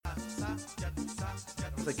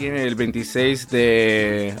Aquí en el 26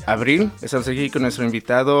 de abril estamos aquí con nuestro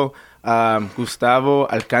invitado Gustavo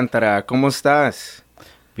Alcantara. ¿Cómo estás?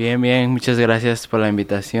 Bien, bien, muchas gracias por la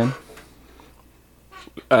invitación.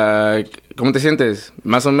 Ah, ¿Cómo te sientes?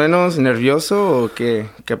 ¿Más o menos nervioso o qué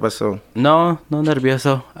pasó? No, no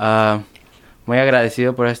nervioso. Muy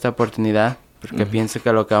agradecido por esta oportunidad, porque pienso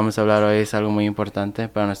que lo que vamos a hablar hoy es algo muy importante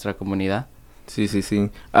para nuestra comunidad. Sí, sí, sí.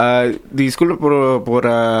 Disculpa por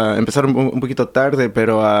empezar un poquito tarde,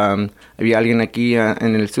 pero había alguien aquí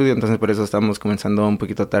en el estudio, entonces por eso estamos comenzando un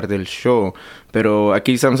poquito tarde el show. Pero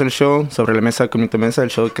aquí estamos el show, Sobre la Meza con Meza,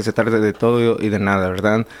 el show que se trata de todo y de nada,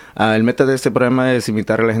 ¿verdad? El meta de este programa es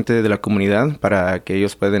invitar a la gente de la comunidad para que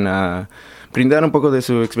ellos puedan brindar un poco de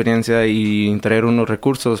su experiencia y traer unos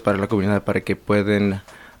recursos para la comunidad para que puedan...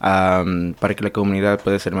 para que la comunidad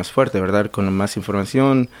pueda ser más fuerte, ¿verdad? Con más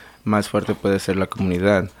información, más fuerte puede ser la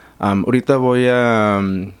comunidad. Ahorita voy a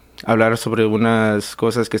hablar sobre unas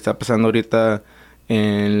cosas que está pasando ahorita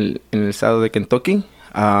en el estado de Kentucky.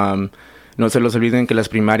 No se los olviden que las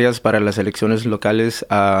primarias para las elecciones locales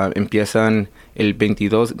empiezan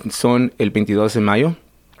son el 22 de mayo.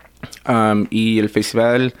 Y el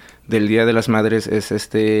festival del Día de las Madres es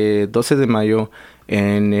este 12 de mayo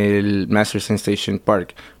en el Masterson Station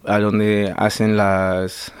Park, a donde hacen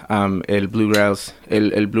el Bluegrass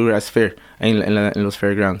Fair en los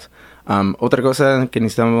fairgrounds. Otra cosa que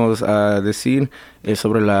necesitamos decir es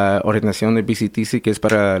sobre la ordenación de BCTC, que es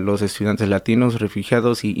para los estudiantes latinos,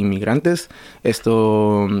 refugiados y inmigrantes.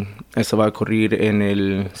 Esto va a ocurrir en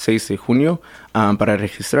el 6 de junio. Para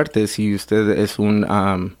registrarte, si usted es un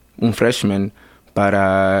freshman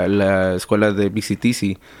para la escuela de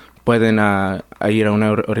BCTC, pueden ir a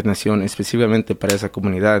una ordenación específicamente para esa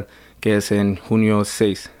comunidad, que es en junio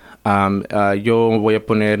 6. Yo voy a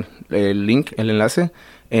poner el enlace,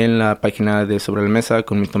 en la página de Sobre la Mesa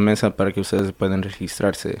con Meza para que ustedes puedan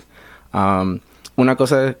registrarse. Una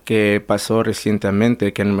cosa que pasó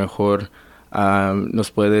recientemente, que a lo mejor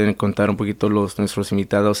nos pueden contar un poquito nuestros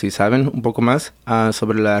invitados si saben un poco más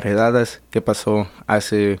sobre las redadas que pasó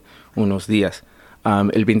hace unos días.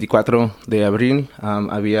 El 24 de abril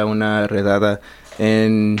había una redada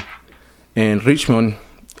en Richmond,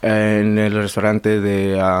 en el restaurante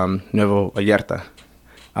de Nuevo Vallarta.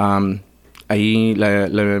 Ahí la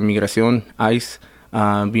migración ICE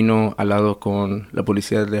vino al lado con la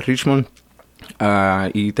policía de Richmond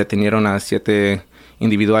y detenieron a 7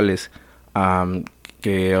 individuales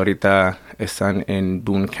que ahorita están en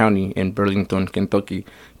Boone County, en Burlington, Kentucky,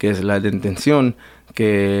 que es la detención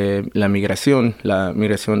que la migración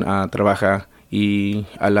trabaja y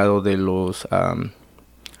al lado de los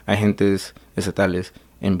agentes estatales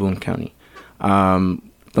en Boone County.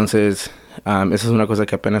 Entonces, esa es una cosa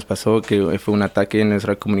que apenas pasó, que fue un ataque en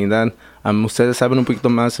nuestra comunidad. ¿Ustedes saben un poquito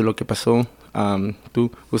más de lo que pasó? ¿Tú,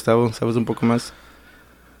 Gustavo, sabes un poco más?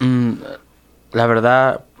 La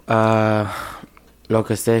verdad, lo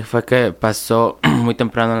que sé fue que pasó muy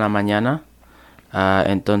temprano en la mañana.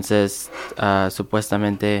 Entonces,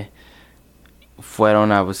 supuestamente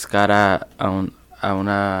fueron a buscar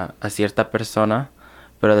a cierta persona,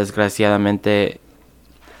 pero desgraciadamente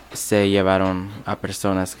se llevaron a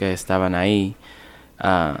personas que estaban ahí.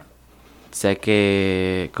 Sé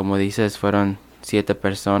que, como dices, fueron 7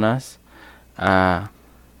 personas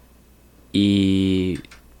y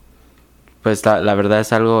pues la verdad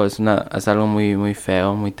es algo muy muy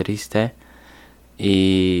feo, muy triste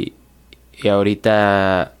y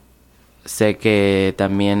ahorita sé que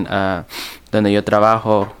también donde yo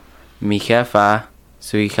trabajo, mi jefa,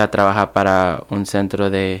 su hija trabaja para un centro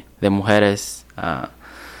de mujeres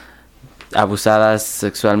abusadas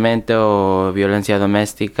sexualmente o violencia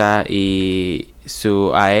doméstica, y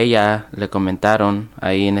a ella le comentaron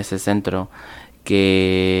ahí en ese centro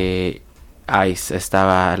que ICE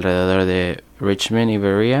estaba alrededor de Richmond y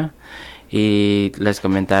Berea, y les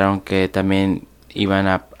comentaron que también iban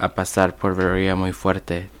a pasar por Berea muy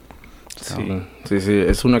fuerte. Sí,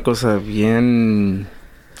 es una cosa bien...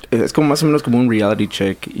 Es como más o menos como un reality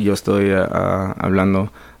check, y yo estoy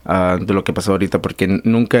hablando de lo que pasó ahorita, porque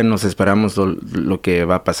nunca nos esperamos lo que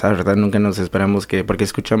va a pasar, ¿verdad? Nunca nos esperamos porque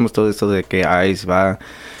escuchamos todo esto de que ICE va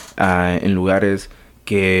en lugares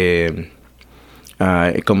que...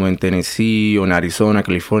 como en Tennessee o en Arizona,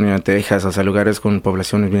 California, Texas, o sea, lugares con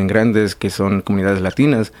poblaciones bien grandes que son comunidades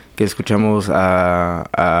latinas, que escuchamos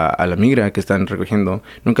a la migra que están recogiendo.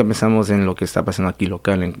 Nunca pensamos en lo que está pasando aquí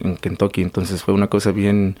local en Kentucky. Entonces fue una cosa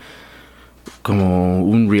bien como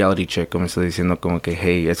un reality check, como estoy diciendo, como que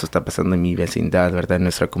hey, eso está pasando en mi vecindad, ¿verdad? En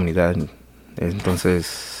nuestra comunidad.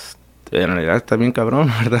 Entonces, en realidad está bien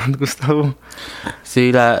cabrón, ¿verdad, Gustavo?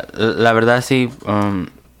 Sí, la verdad sí.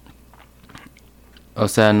 o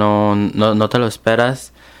sea, no te lo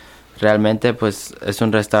esperas. Realmente, pues, es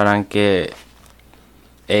un restaurante que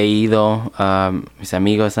he ido, mis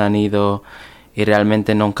amigos han ido, y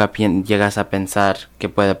realmente nunca llegas a pensar que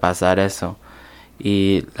puede pasar eso.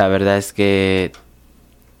 Y la verdad es que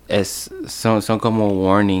son como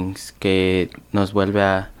warnings que nos vuelve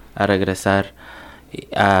a regresar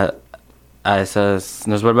a,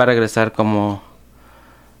 nos vuelve a regresar como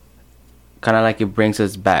kind of like it brings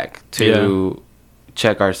us back to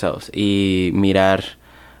check ourselves y mirar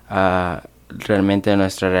realmente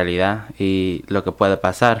nuestra realidad y lo que puede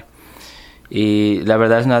pasar. Y la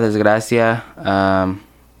verdad es una desgracia,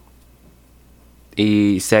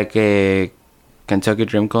 y sé que Kentucky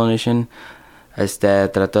Dream Coalition ha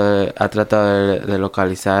tratado de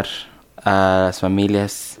localizar a las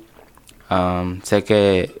familias. Sé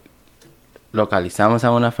que localizamos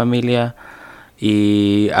a una familia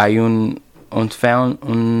y hay un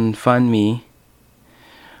FundMe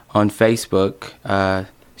on Facebook.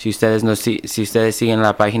 Si ustedes siguen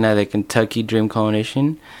la página de Kentucky Dream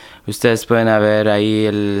Coalition, ustedes pueden ver ahí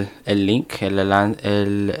el link, el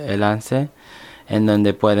enlace, en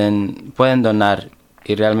donde pueden donar.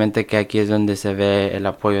 Y realmente que aquí es donde se ve el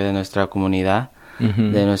apoyo de nuestra comunidad,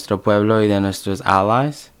 de nuestro pueblo y de nuestros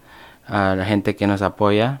allies, la gente que nos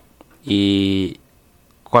apoya. Y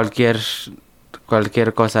cualquier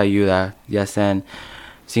cosa ayuda, ya sean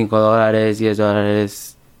 $5,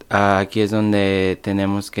 $10. Aquí es donde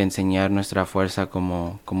tenemos que enseñar nuestra fuerza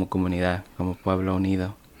como comunidad, como pueblo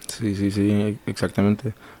unido. Sí,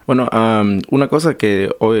 exactamente. Bueno, una cosa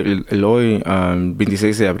que hoy,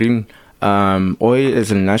 26 de abril, hoy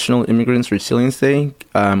es el National Immigrants Resilience Day,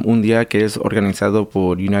 un día que es organizado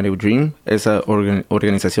por United Dream, esa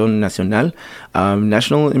organización nacional.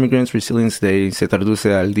 National Immigrants Resilience Day se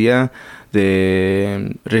traduce al Día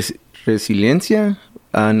de Resiliencia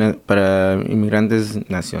para Inmigrantes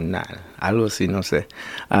Nacional, algo así, no sé.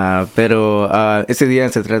 Pero ese día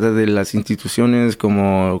se trata de las instituciones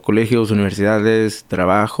como colegios, universidades,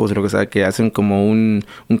 trabajos, lo que sea, que hacen como un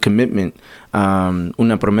commitment,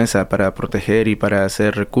 una promesa para proteger y para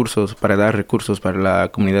hacer recursos, para dar recursos para la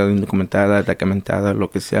comunidad indocumentada, documentada,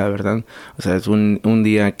 lo que sea, ¿verdad? O sea, es un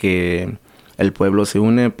día que el pueblo se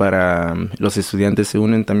une, los estudiantes se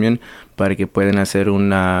unen también para que puedan hacer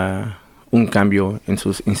un cambio en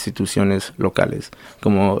sus instituciones locales,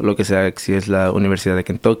 como lo que sea, si es la Universidad de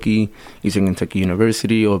Kentucky, Eastern Kentucky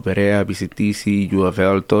University, o Berea, BCTC, U of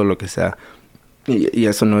L, todo lo que sea. Y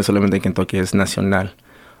eso no es solamente en Kentucky, es nacional.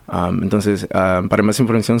 Entonces, para más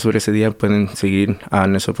información sobre ese día, pueden seguir a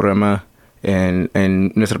nuestro programa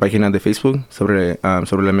en nuestra página de Facebook, sobre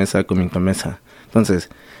la mesa con Meza. Entonces,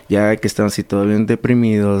 ya que estamos así todo bien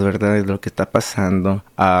deprimidos, ¿verdad? De lo que está pasando,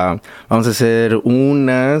 vamos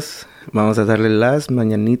a darle las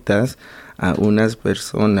mañanitas a unas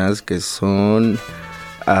personas que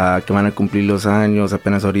van a cumplir los años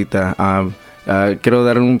apenas ahorita. Quiero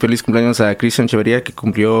dar un feliz cumpleaños a Cristian Chevería, que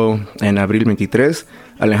cumplió en abril 23.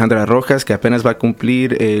 Alejandra Rojas, que apenas va a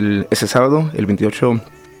cumplir ese sábado, el 28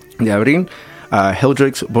 de abril. A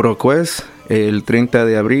Heldrix Borocuez, el 30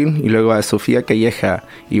 de abril. Y luego a Sofía Calleja,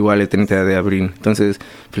 igual el 30 de abril. Entonces,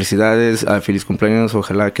 felicidades, feliz cumpleaños.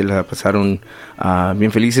 Ojalá que la pasaron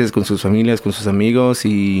bien felices con sus familias, con sus amigos.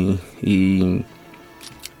 Y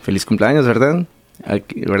feliz cumpleaños, ¿verdad?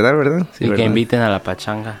 ¿Verdad? Sí, ¿verdad? Que inviten a la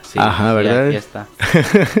pachanga. Sí, ajá, ¿verdad? Ya está.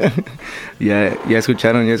 ya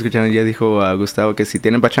escucharon, ya dijo a Gustavo que si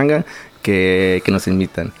tienen pachanga, que nos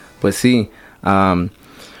invitan. Pues sí,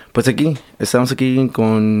 pues estamos aquí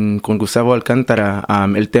con Gustavo Alcantara.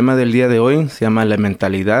 El tema del día de hoy se llama la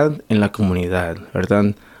mentalidad en la comunidad,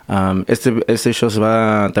 ¿verdad? Este show se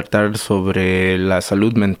va a tratar sobre la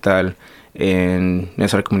salud mental en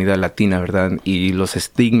nuestra comunidad latina, ¿verdad? Y los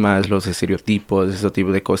estigmas, los estereotipos, ese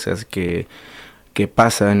tipo de cosas que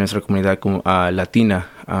pasa en nuestra comunidad latina.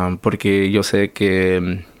 Porque yo sé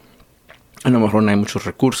que a lo mejor no hay muchos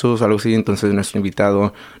recursos, algo así, entonces nuestro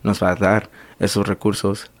invitado nos va a dar esos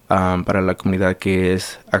recursos para la comunidad, que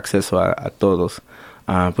es acceso a todos.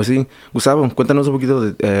 Pues sí, Gustavo, cuéntanos un poquito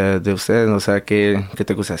de ustedes, o sea, ¿qué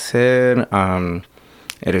te gusta hacer?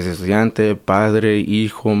 ¿Eres estudiante, padre,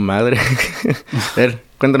 hijo, madre? A ver,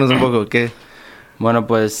 cuéntanos un poco, ¿qué? Bueno,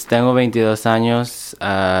 pues tengo 22 años,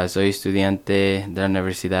 soy estudiante de la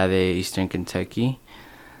Universidad de Eastern Kentucky.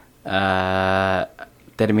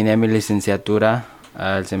 Terminé mi licenciatura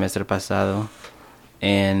el semestre pasado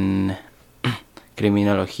en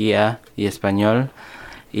criminología y español.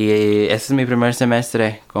 Y este es mi primer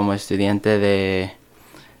semestre como estudiante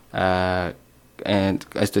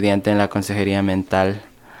estudiante en la consejería mental,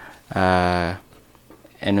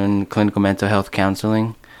 en un clinical mental health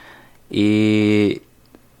counseling. Y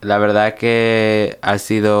la verdad que ha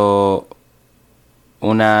sido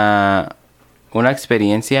una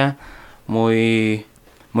experiencia muy,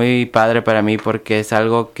 muy padre para mí porque es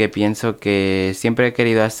algo que pienso que siempre he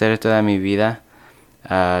querido hacer toda mi vida,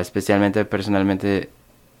 especialmente personalmente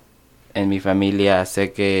en mi familia.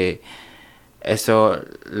 Sé que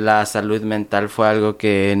la salud mental fue algo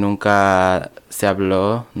que nunca se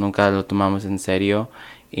habló, nunca lo tomamos en serio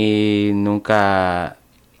y nunca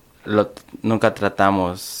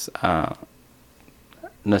tratamos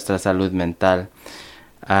nuestra salud mental.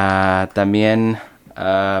 También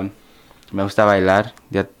me gusta bailar,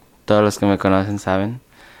 ya todos los que me conocen saben.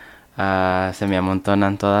 Se me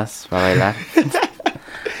amontonan todas para bailar.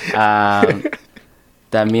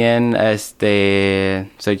 También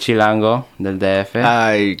soy chilango del DF.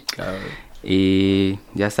 Ay, cabrón. Y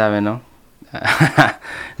ya saben, ¿no?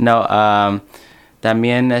 No,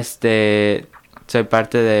 también soy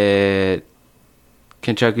parte de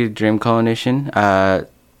Kentucky Dream Coalition.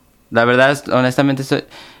 La verdad, honestamente,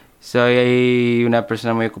 soy una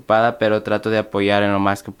persona muy ocupada, pero trato de apoyar en lo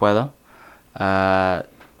más que puedo.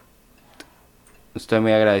 Estoy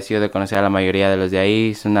muy agradecido de conocer a la mayoría de los de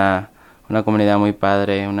ahí. Es una comunidad muy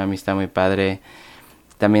padre, una amistad muy padre.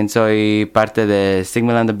 También soy parte de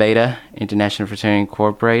Sigma Lambda Beta International Fraternity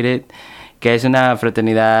Incorporated, que es una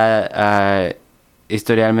fraternidad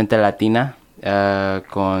historialmente latina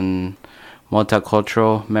con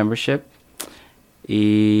multicultural membership.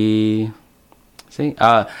 Y sí,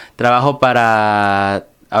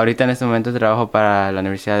 ahorita en este momento trabajo para la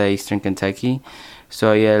Universidad de Eastern Kentucky.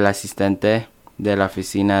 Soy el asistente de la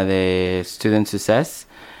oficina de Student Success,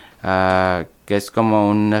 que es como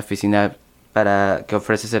una oficina que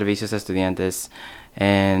ofrece servicios a estudiantes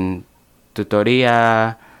en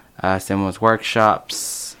tutoría, hacemos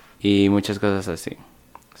workshops y muchas cosas así.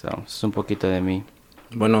 Es un poquito de mí.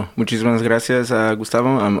 Bueno, muchísimas gracias a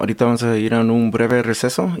Gustavo. Ahorita vamos a ir a un breve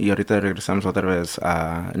receso y ahorita regresamos otra vez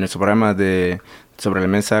a nuestro programa de Sobre la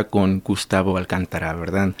Mesa con Gustavo Alcantara,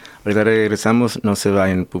 ¿verdad? Ahorita regresamos, no se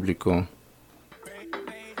vayan, público.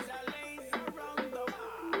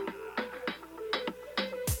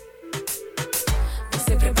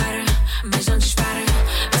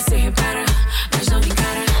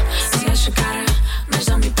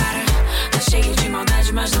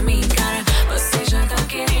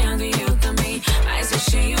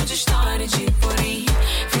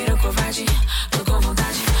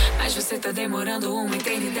 Demorando uma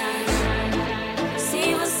eternidade.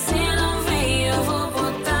 Se você não vem, eu vou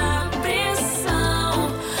botar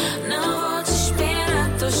pressão. Não vou te esperar,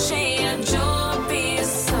 tô cheia de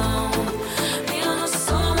opção. Eu não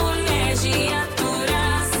sou mulher de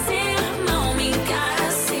aturar sermão. Me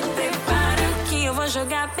encara, se prepara que eu vou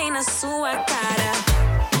jogar bem na sua cara.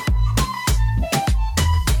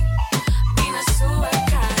 Bem na sua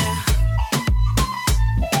cara.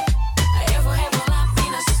 Eu vou rebolar bem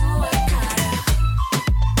na sua cara.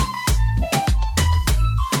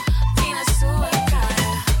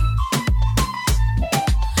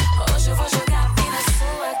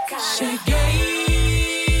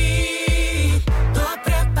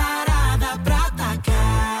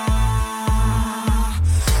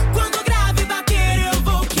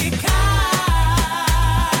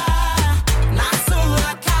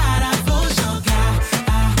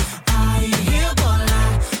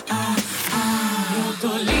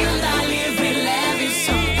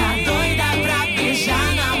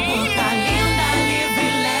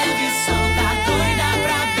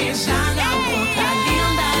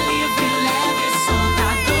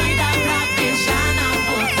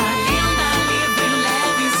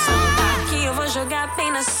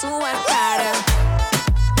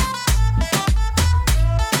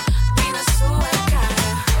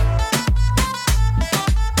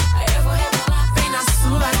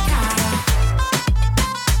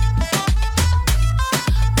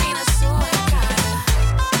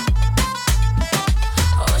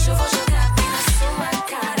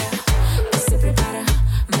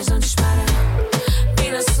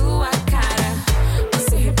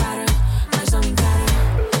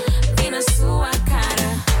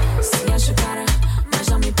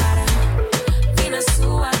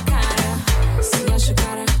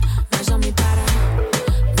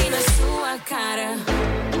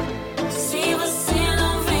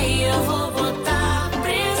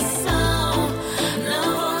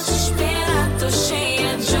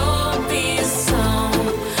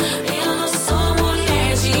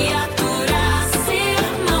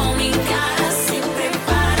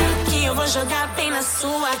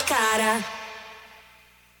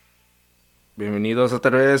 Bienvenidos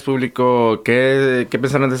otra vez, público. ¿Qué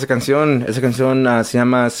pensaron de esa canción? Esa canción se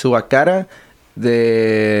llama Suacara,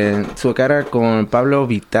 de Suacara con Pablo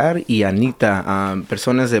Vittar y Anita,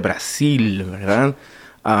 personas de Brasil, ¿verdad?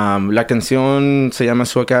 La canción se llama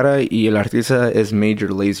Suacara y el artista es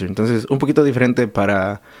Major Lazer. Entonces, un poquito diferente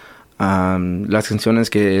para las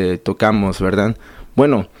canciones que tocamos, ¿verdad?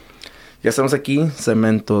 Bueno, ya estamos aquí,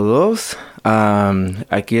 segmento 2.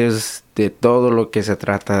 Aquí es de todo lo que se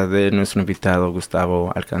trata de nuestro invitado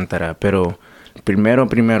Gustavo Alcantara. Pero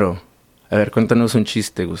primero, a ver, cuéntanos un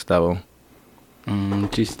chiste, Gustavo. Un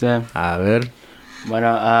chiste. A ver.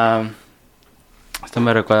 Bueno, esto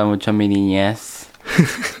me recuerda mucho a mi niñez.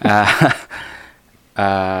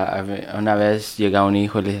 Una vez llega un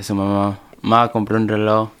hijo y le dice a su mamá, mamá, compré un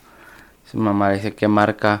reloj. Su mamá le dice, ¿qué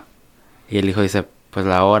marca? Y el hijo dice, pues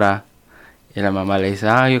la hora. Y la mamá le dice,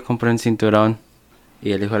 yo compré un cinturón.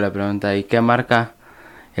 Y el hijo le pregunta, ¿y qué marca?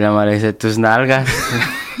 Y la mamá le dice, tus nalgas.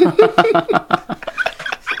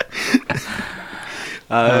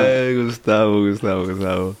 Ay,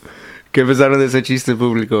 Gustavo. ¿Qué pensaron de ese chiste,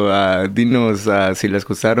 público? Dinos si les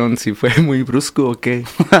gustaron, si fue muy brusco o qué.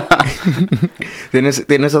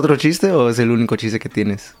 ¿Tienes otro chiste o es el único chiste que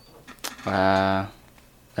tienes?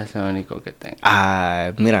 Es lo único que tengo.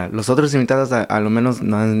 Mira, los otros invitados a lo menos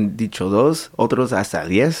nos han dicho 2, otros hasta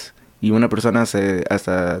 10. Y una persona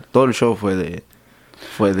hasta todo el show fue de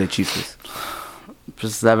chistes.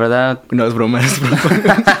 Pues la verdad... No, es broma.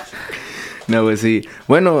 No, pues sí.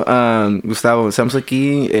 Bueno, Gustavo, estamos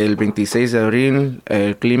aquí el 26 de abril.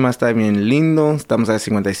 El clima está bien lindo. Estamos a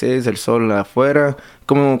 56, el sol afuera.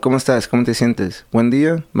 ¿Cómo estás? ¿Cómo te sientes? ¿Buen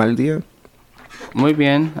día? ¿Mal día? Muy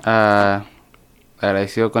bien.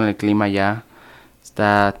 Agradecido con el clima ya.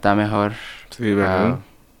 Está mejor. Sí, ¿verdad?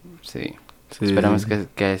 Sí. Sí. Esperamos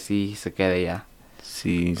que así se quede ya.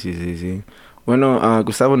 Sí. Bueno,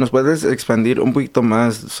 Gustavo, ¿nos puedes expandir un poquito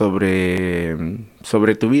más sobre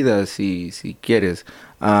tu vida, si quieres?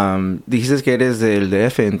 Dijiste que eres del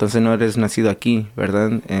DF, entonces no eres nacido aquí,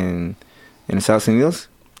 ¿verdad? ¿En Estados Unidos?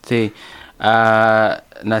 Sí.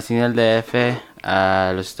 Nací en el DF.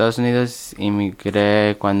 A los Estados Unidos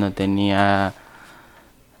inmigré cuando tenía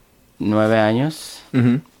 9 años.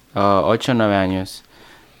 8 o 9 años.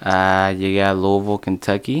 Llegué a Louisville,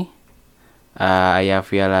 Kentucky. Allá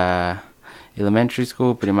fui a la elementary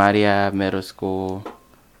school, primaria, middle school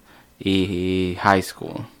y high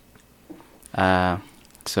school. He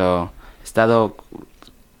estado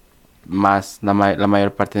la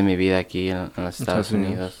mayor parte de mi vida aquí en los Estados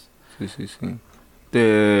Unidos. Sí.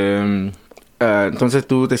 Entonces,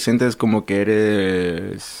 ¿tú te sientes como que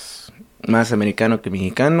eres más americano que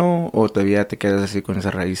mexicano o todavía te quedas así con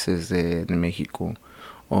esas raíces de México?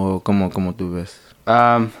 ¿O cómo tú ves?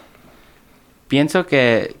 Pienso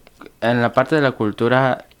que en la parte de la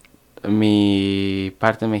cultura, mi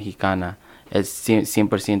parte mexicana es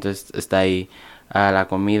 100% está ahí. La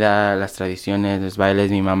comida, las tradiciones, los bailes.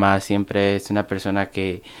 Mi mamá siempre es una persona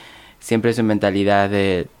que siempre su mentalidad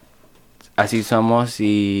de así somos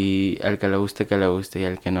y el que le guste y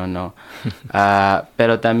el que no.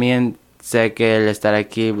 Pero también sé que el estar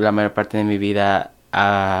aquí la mayor parte de mi vida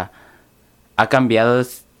ha cambiado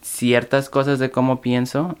ciertas cosas de cómo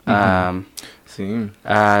pienso. Sí.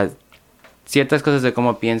 Ciertas cosas de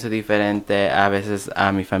cómo pienso diferente a veces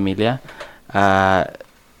a mi familia.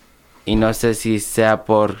 Y no sé si sea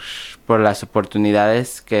por las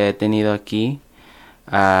oportunidades que he tenido aquí.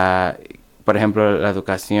 Por ejemplo, la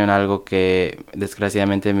educación, algo que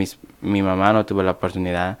desgraciadamente mi mamá no tuvo la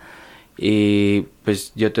oportunidad. Y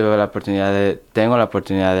pues yo tengo la oportunidad de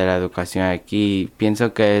la educación aquí.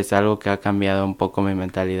 Pienso que es algo que ha cambiado un poco mi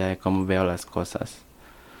mentalidad de cómo veo las cosas.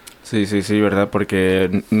 Sí, ¿verdad?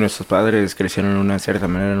 Porque nuestros padres crecieron de una cierta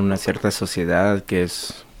manera, en una cierta sociedad que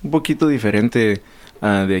es un poquito diferente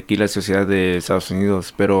de aquí la sociedad de Estados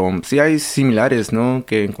Unidos. Pero sí hay similares, ¿no?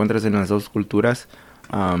 Que encuentras en las dos culturas.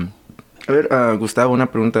 A ver, Gustavo,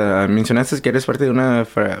 una pregunta. Mencionaste que eres parte de una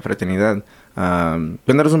fraternidad.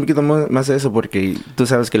 Cuéntanos un poquito más de eso, porque tú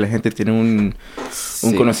sabes que la gente tiene un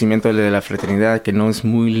conocimiento de la fraternidad que no es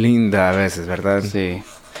muy linda a veces, ¿verdad? Sí.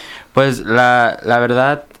 Pues la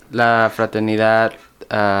verdad, la fraternidad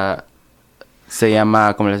se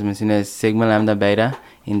llama, como les mencioné, Sigma Lambda Beta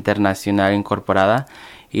Internacional Incorporada.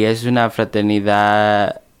 Y es una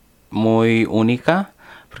fraternidad muy única,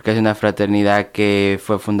 porque es una fraternidad que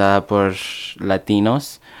fue fundada por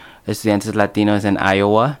latinos, estudiantes latinos en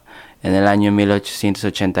Iowa, en el año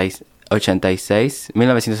 1986.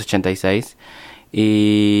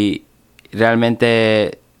 Y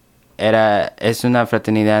realmente es una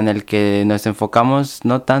fraternidad en la que nos enfocamos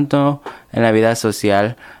no tanto en la vida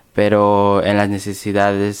social, pero en las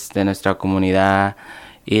necesidades de nuestra comunidad.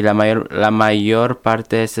 Y la mayor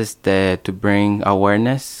parte es to bring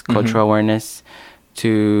awareness, cultural awareness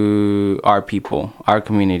to our people, our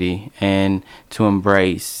community, and to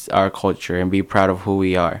embrace our culture and be proud of who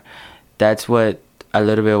we are. That's a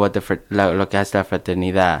little bit what lo que hace la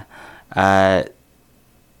fraternidad.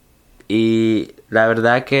 Y la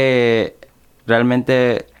verdad que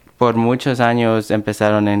realmente por muchos años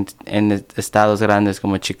empezaron en estados grandes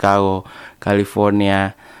como Chicago,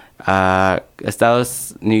 California,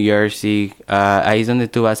 estados New Jersey. Ahí es donde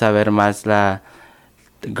tú vas a ver más la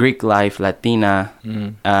Greek life latina,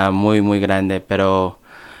 muy muy grande, pero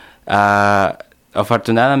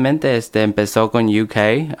afortunadamente empezó con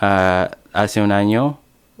UK hace un año.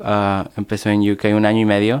 Empezó en UK 1 año y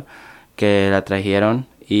medio que la trajeron,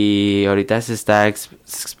 y ahorita se está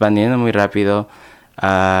expandiendo muy rápido.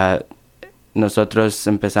 Nosotros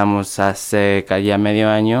empezamos hace ya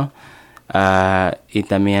medio año, y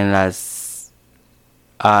también no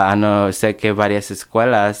sé que varias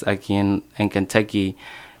escuelas aquí en Kentucky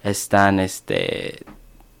están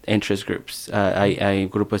interest groups. Hay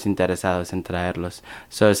grupos interesados en traerlos.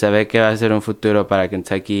 So se ve que va a ser un futuro para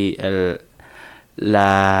Kentucky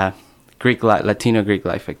la Latino Greek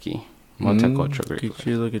life aquí. Multicultural Greek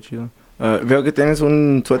life. Qué chido. Veo que tienes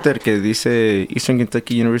un suéter que dice Eastern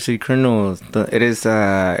Kentucky University Colonel. ¿Eres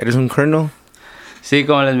un colonel? Sí,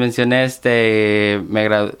 como les mencioné,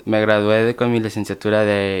 me gradué con mi licenciatura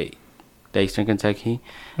de Eastern Kentucky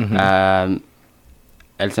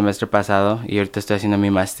el semestre pasado, y ahorita estoy haciendo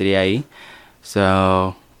mi maestría ahí.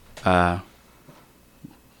 So,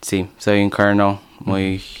 sí, soy un colonel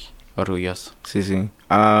muy orgulloso. Sí.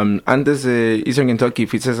 Antes de Eastern Kentucky,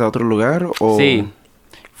 ¿fuiste a otro lugar? ¿O? Sí,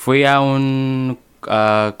 fui a un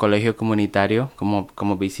colegio comunitario como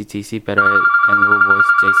BCTC, pero en Louisville es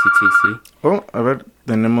JCTC. Oh, a ver,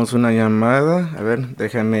 tenemos una llamada. A ver,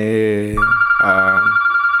 déjame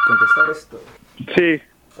contestar esto. Sí.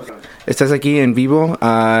 Estás aquí en vivo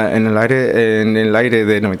en el aire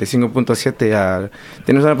de 95.7.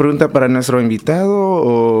 ¿Tienes una pregunta para nuestro invitado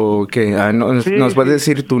o qué? ¿Nos puedes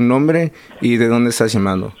decir tu nombre y de dónde estás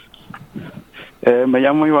llamando? Me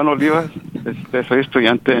llamo Iván Olivas. Soy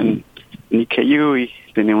estudiante en NICU y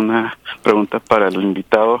tenía una pregunta para el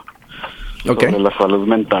invitado sobre la salud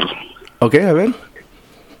mental. Ok, a ver.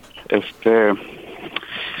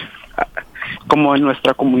 Como en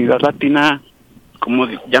nuestra comunidad latina, como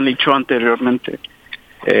ya han dicho anteriormente,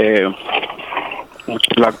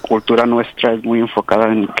 la cultura nuestra es muy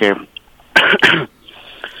enfocada en que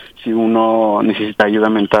si uno necesita ayuda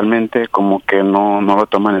mentalmente, como que no lo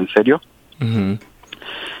toman en serio. Uh-huh.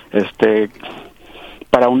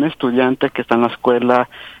 Para un estudiante que está en la escuela,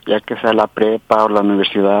 ya que sea la prepa o la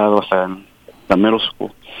universidad, o sea, la middle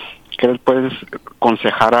school, ¿qué les puedes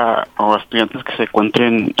aconsejar a estudiantes que se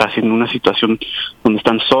encuentren haciendo una situación donde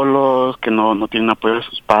están solos, que no tienen apoyo de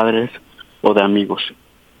sus padres o de amigos?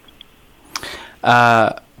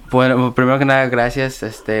 Bueno, primero que nada, gracias,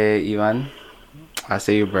 Iván. I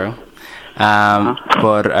see you, bro.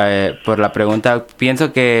 Por la pregunta.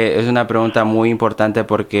 Pienso que es una pregunta muy importante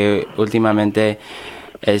porque últimamente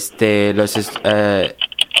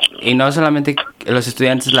y no solamente los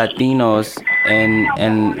estudiantes latinos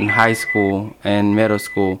en high school, en middle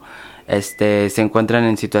school, se encuentran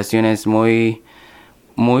en situaciones muy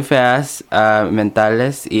muy feas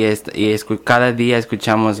mentales, y cada día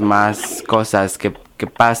escuchamos más cosas que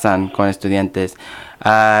pasan con estudiantes.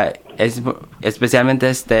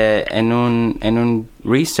 Especialmente en un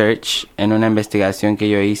research, en una investigación que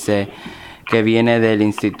yo hice, que viene del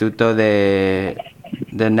Instituto de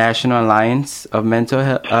the National Alliance of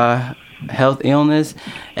Mental Health Illness,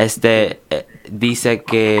 dice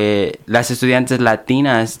que las estudiantes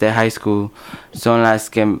latinas de high school son las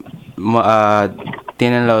que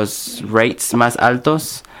tienen los rates más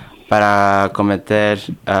altos para cometer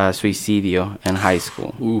suicidio en high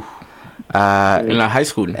school. En la high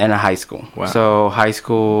school. In a high school. Wow. So high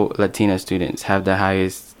school Latino students have the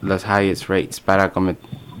highest rates para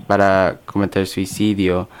cometer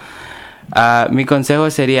suicidio. Mi consejo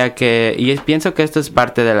sería y pienso que esto es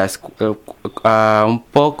parte de un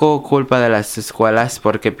poco culpa de las escuelas,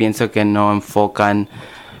 porque pienso que no enfocan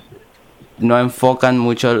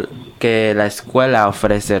mucho que la escuela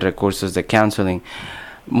ofrece recursos de counseling.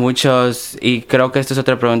 Y creo que esta es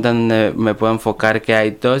otra pregunta donde me puedo enfocar, que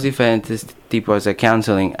hay dos diferentes tipos de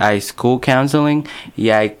counseling. Hay school counseling y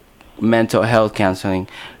hay mental health counseling.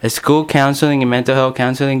 School counseling y mental health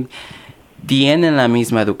counseling tienen la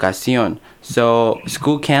misma educación. So,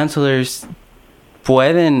 school counselors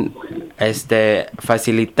pueden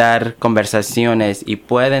facilitar conversaciones y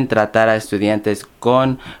pueden tratar a estudiantes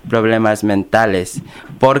con problemas mentales,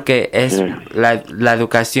 porque es la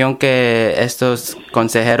educación que estos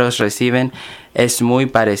consejeros reciben es muy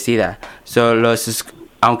parecida.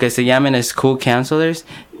 Aunque se llamen school counselors,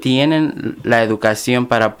 tienen la educación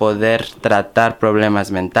para poder tratar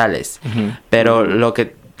problemas mentales. Pero lo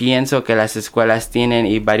que pienso que las escuelas tienen,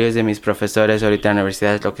 y varios de mis profesores ahorita en la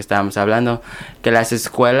universidad es lo que estábamos hablando, que las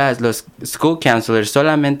escuelas, los school counselors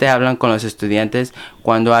solamente hablan con los estudiantes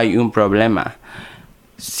cuando hay un problema.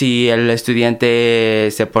 Si el estudiante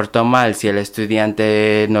se portó mal, si el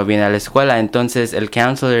estudiante no viene a la escuela, entonces el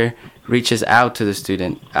counselor reaches out to the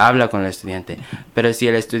student, habla con el estudiante. Pero si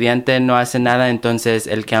el estudiante no hace nada, entonces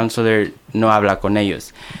el counselor no habla con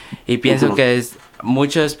ellos. Y pienso que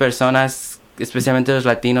muchas personas, especialmente los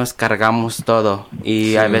latinos, cargamos todo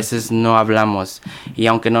y a veces no hablamos. Y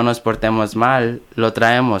aunque no nos portemos mal, lo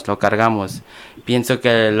traemos, lo cargamos. Pienso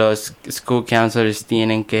que los school counselors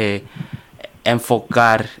tienen que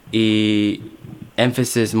enfocar y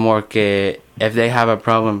emphasis more que if they have a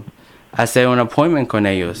problem, hacer un appointment con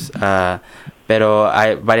ellos. Pero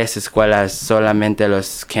hay varias escuelas, solamente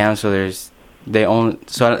los counselors, they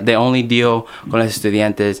only deal con los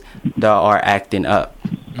estudiantes that are acting up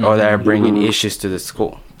or that are bringing issues to the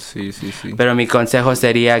school. Sí. Pero mi consejo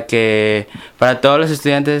sería que para todos los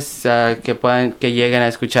estudiantes que lleguen a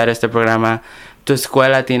escuchar este programa, tu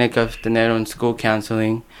escuela tiene que tener un school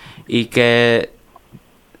counseling y que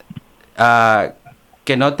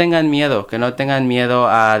no tengan miedo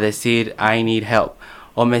a decir I need help,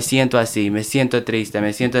 o me siento así, me siento triste,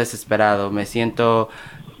 me siento desesperado, me siento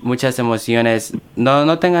muchas emociones. Que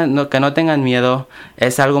no tengan miedo.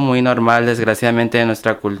 Es algo muy normal. Desgraciadamente en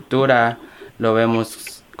nuestra cultura lo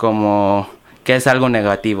vemos como que es algo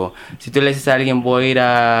negativo. Si tú le dices a alguien voy a ir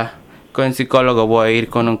con un psicólogo, voy a ir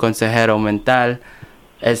con un consejero mental,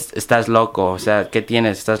 estás loco. O sea, ¿qué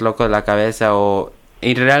tienes? ¿Estás loco de la cabeza?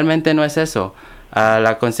 Y realmente no es eso.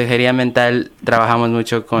 La consejería mental trabajamos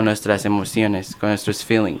mucho con nuestras emociones, con nuestros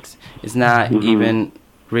feelings. It's not even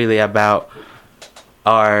really about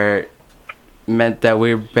that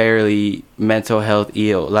we're barely mental health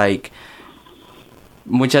ill. Like,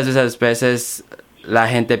 muchas de esas veces la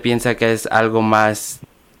gente piensa que es algo más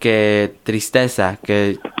que tristeza,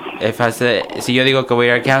 que si yo digo que voy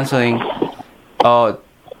a ir a counseling,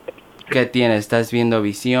 ¿qué tienes? ¿Estás viendo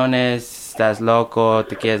visiones? ¿Estás loco?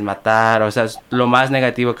 ¿Te quieres matar? O sea, es lo más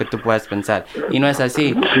negativo que tú puedas pensar. Y no es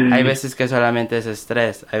así. Hay veces que solamente es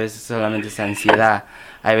estrés, hay veces solamente es ansiedad,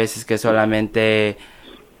 hay veces que solamente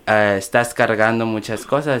estás cargando muchas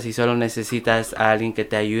cosas y solo necesitas a alguien que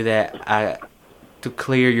te ayude to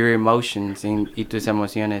clear your emotions y tus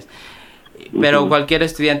emociones. Pero cualquier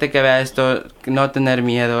estudiante que vea esto, no tener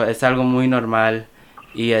miedo, es algo muy normal.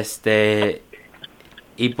 Y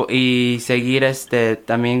y seguir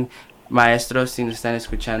también, maestros, si nos están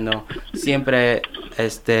escuchando, siempre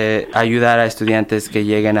ayudar a estudiantes que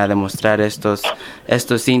lleguen a demostrar estos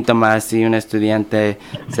síntomas. Si un estudiante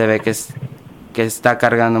se ve que está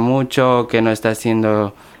cargando mucho, que no está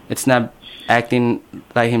haciendo, it's not acting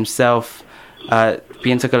like himself,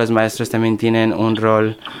 pienso que los maestros también tienen un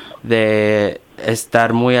rol de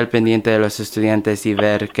estar muy al pendiente de los estudiantes y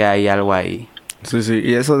ver que hay algo ahí. Sí,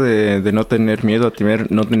 y eso de no tener miedo,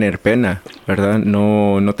 no tener pena, ¿verdad?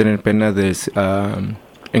 No tener pena de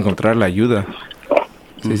encontrar la ayuda.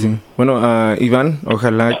 Sí. Bueno, Iván,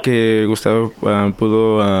 ojalá que Gustavo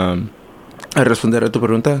pudo responder a tu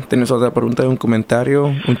pregunta. ¿Tienes otra pregunta, un comentario,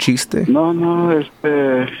 un chiste? No, no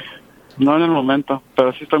en el momento,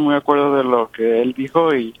 pero sí estoy muy de acuerdo de lo que él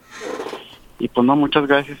dijo y pues no, muchas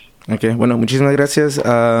gracias. Ok, bueno, muchísimas gracias,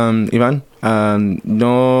 Iván.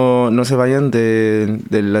 No se vayan de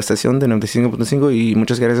la estación de 95.5 y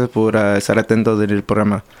muchas gracias por estar atentos del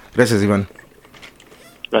programa. Gracias, Iván.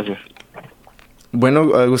 Gracias.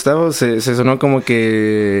 Bueno, Gustavo, se sonó como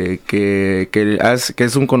que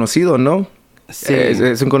es un conocido, ¿no? Sí.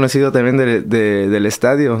 Es un conocido también del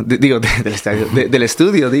estadio, del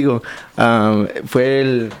estudio, digo.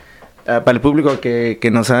 Fue para el público que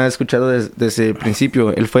nos ha escuchado desde el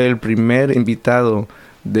principio, él fue el primer invitado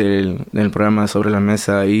del programa Sobre la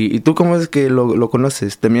Mesa. ¿Y tú cómo es que lo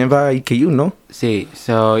conoces? También va a IKU, ¿no? Sí,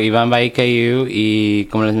 Iván va a IKU y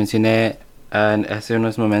como les mencioné hace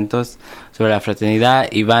unos momentos sobre la fraternidad,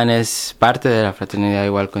 Iván es parte de la fraternidad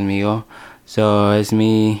igual conmigo. Es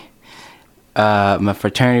mi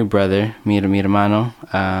fraternity brother, mi hermano.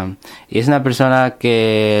 Y es una persona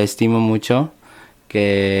que estimo mucho,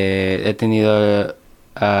 que he tenido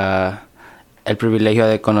el privilegio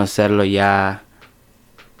de conocerlo ya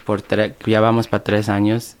vamos para 3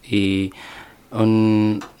 años, y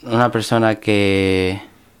una persona que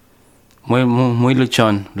muy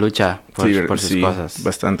luchón, lucha por sus cosas.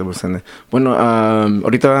 Bastante. Bueno,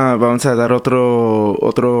 ahorita vamos a dar otro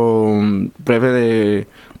breve de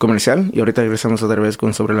comercial y ahorita regresamos otra vez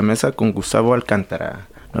con Sobre la Mesa con Gustavo Alcantara.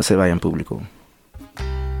 No se vayan, público.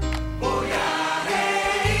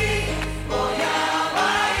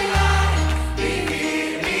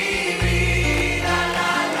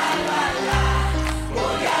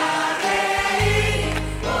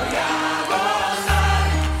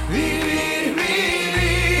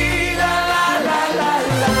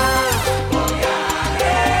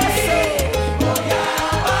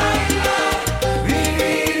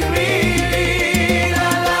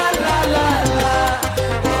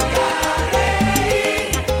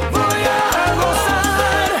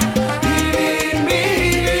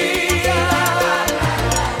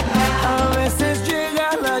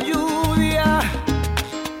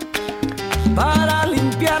 Para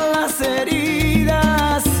limpiar las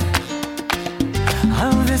heridas, a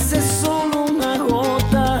veces solo una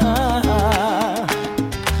gota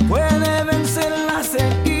puede vencer la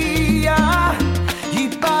sequía. ¿Y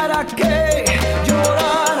para qué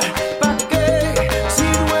llorar? ¿Para qué? Si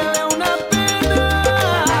duele una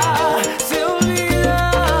pena, se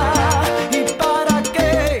olvida. ¿Y para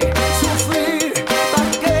qué sufrir?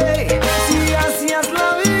 ¿Para qué? Si hacías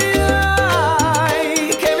la vida hay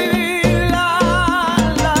que vivir.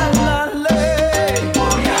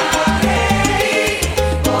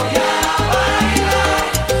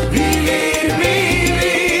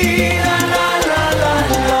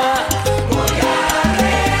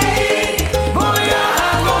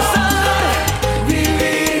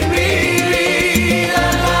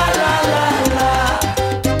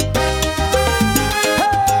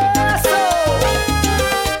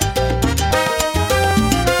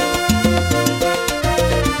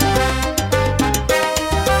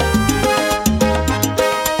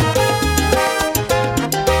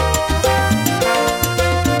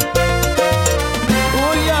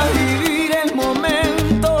 Voy a vivir el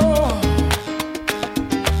momento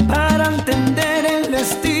para entender el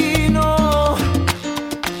destino.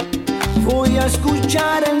 Voy a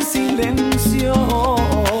escuchar el silencio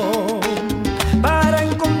para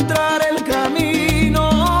encontrar el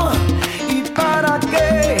camino. ¿Y para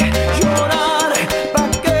qué llorar?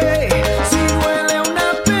 ¿Para qué? Si duele una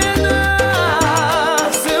pena,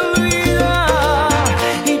 se olvida.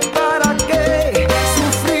 ¿Y para qué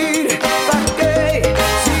sufrir? ¿Para qué?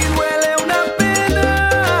 Si duele una pena,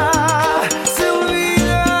 se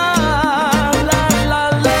olvida.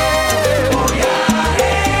 Voy a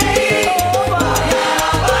reír, voy a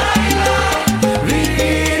bailar,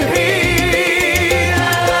 vivir mi vida.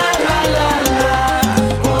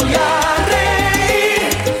 Voy a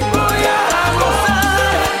reír, voy a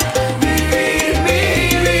gozar, vivir mi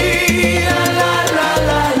vida.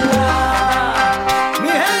 Mi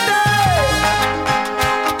gente.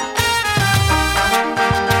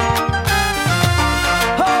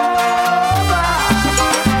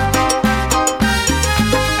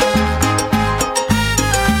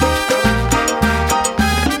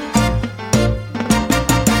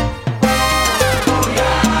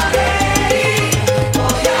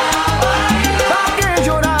 ¿Pa' qué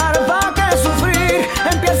llorar? ¿Pa' qué sufrir?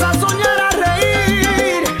 Empieza a soñar, a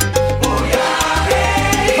reír. Voy a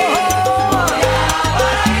reír, voy a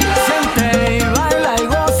bailar. Siente y baila y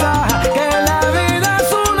goza, que la vida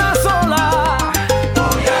es una sola.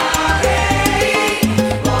 Voy a reír,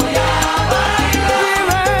 voy a bailar.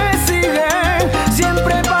 Vive, sigue,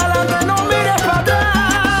 siempre para adelante, no mires para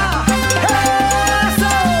atrás.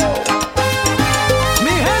 Eso,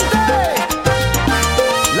 mi gente.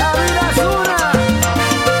 La vida es una.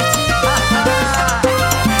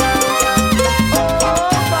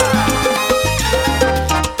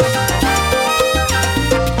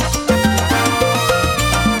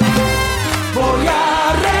 Voy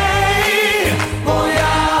a reír, voy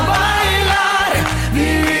a bailar,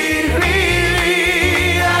 vivir mi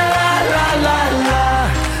vida.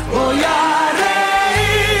 Voy a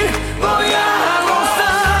reír, voy a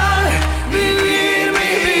gozar, vivir mi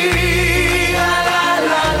vida.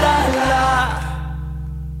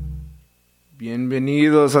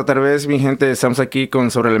 Bienvenidos otra vez, mi gente. Estamos aquí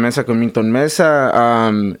con Sobre la Mesa con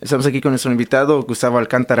Meza. Estamos aquí con nuestro invitado, Gustavo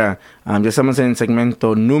Alcantara. Ya estamos en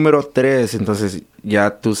segmento número 3, entonces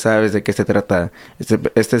ya tú sabes de qué se trata.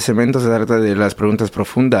 Este segmento se trata de las preguntas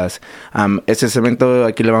profundas. Este segmento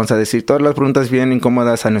aquí le vamos a decir todas las preguntas bien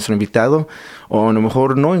incómodas a nuestro invitado, o a lo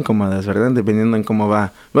mejor no incómodas, ¿verdad? Dependiendo en cómo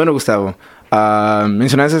va. Bueno, Gustavo,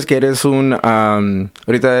 Mencionaste que eres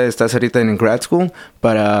estás ahorita en grad school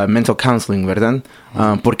para mental counseling, ¿verdad?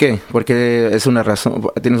 ¿Por qué? Porque es una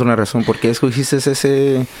razón, ¿tienes una razón por qué escogiste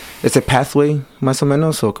ese pathway, más o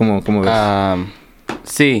menos? ¿O cómo ves?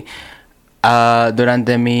 Sí.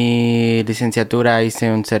 Durante mi licenciatura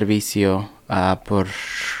hice un servicio por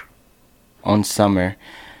un summer,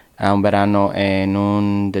 un verano en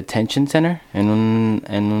un detention center,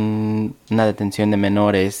 una detención de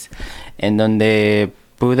menores, en donde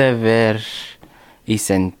pude ver y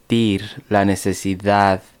sentir la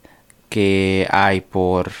necesidad que hay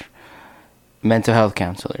por mental health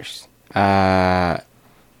counselors.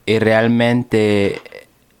 Y realmente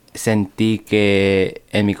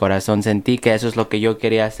en mi corazón sentí que eso es lo que yo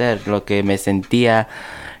quería hacer, lo que me sentía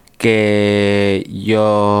que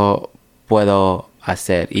yo puedo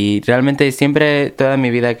hacer. Y realmente siempre, toda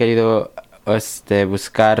mi vida he querido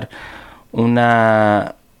buscar un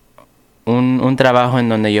trabajo en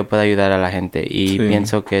donde yo pueda ayudar a la gente. Y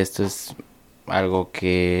pienso que esto es algo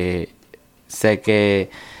que sé que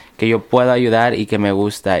yo puedo ayudar y que me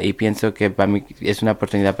gusta. Y pienso que para mí es una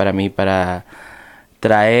oportunidad para mí para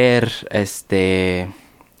traer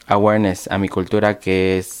awareness a mi cultura,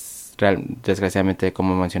 que es desgraciadamente,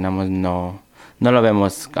 como mencionamos, no lo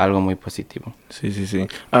vemos algo muy positivo. Sí.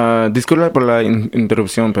 Disculpa por la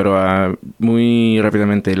interrupción, pero muy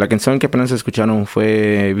rápidamente. La canción que apenas escucharon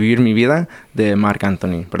fue Vivir mi vida de Marc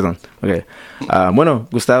Anthony. Perdón. Okay. Bueno,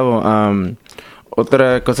 Gustavo,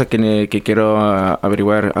 otra cosa que quiero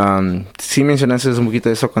averiguar. Sí mencionaste un poquito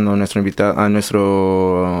de eso cuando nuestro invitado,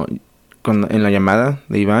 en la llamada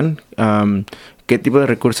de Iván. ¿Qué tipo de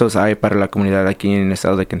recursos hay para la comunidad aquí en el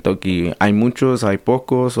estado de Kentucky? ¿Hay muchos, hay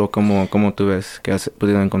pocos, o cómo tú ves que has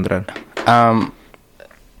podido encontrar?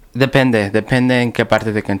 Depende en qué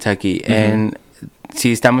parte de Kentucky. Uh-huh.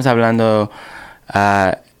 Si estamos hablando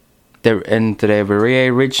entre Berea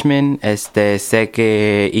y Richmond, sé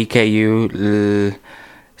que EKU,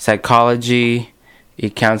 Psychology y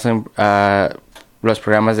Counseling, los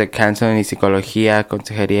programas de counseling y psicología,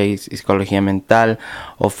 consejería y psicología mental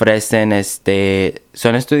ofrecen,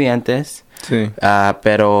 son estudiantes, sí,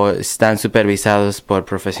 pero están supervisados por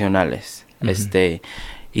profesionales. Uh-huh.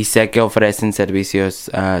 Y sé que ofrecen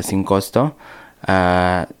servicios sin costo.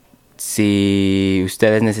 Si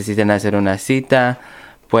ustedes necesitan hacer una cita,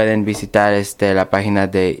 pueden visitar la página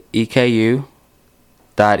de eku.edu.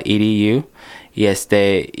 Y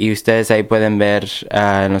ustedes ahí pueden ver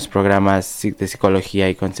los programas de psicología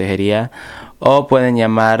y consejería, o pueden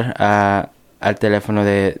llamar al teléfono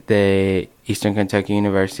de Eastern Kentucky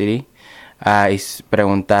University y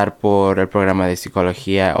preguntar por el programa de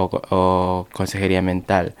psicología o consejería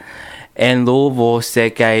mental. En Louisville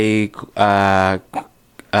sé que hay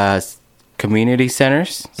community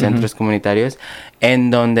centers, centros comunitarios,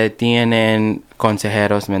 en donde tienen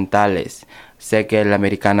consejeros mentales. Sé que el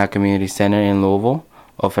Americana Community Center en Louisville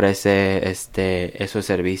ofrece esos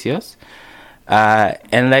servicios.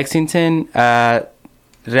 En Lexington,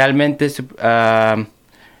 realmente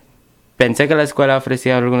pensé que la escuela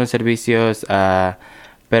ofrecía algunos servicios,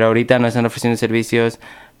 pero ahorita no están ofreciendo servicios.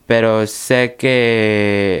 Pero sé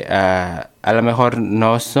que a lo mejor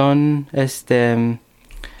no son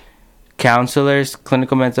counselors,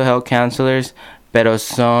 clinical mental health counselors, pero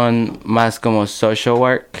son más como social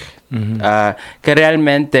work. Uh-huh. Que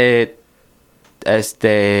realmente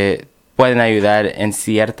pueden ayudar en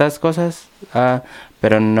ciertas cosas,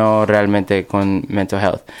 pero no realmente con mental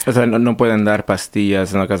health. O sea, no pueden dar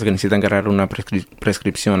pastillas en el caso que necesitan agarrar una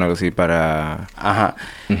prescripción o algo así para... Ajá.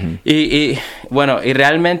 Uh-huh. Y bueno, y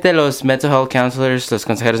realmente los mental health counselors, los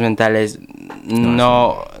consejeros mentales,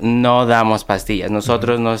 no damos pastillas.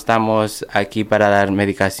 Nosotros no estamos aquí para dar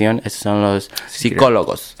medicación. Esos son los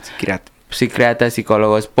psicólogos. Psiquiatras,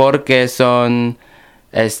 psicólogos, porque son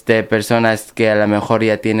personas que a lo mejor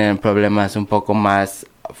ya tienen problemas un poco más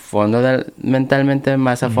a fondo, mentalmente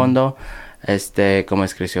más a fondo, como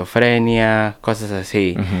esquizofrenia, cosas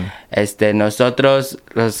así. Uh-huh. Nosotros,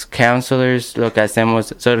 los counselors, lo que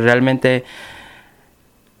hacemos, realmente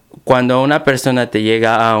cuando una persona te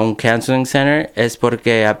llega a un counseling center es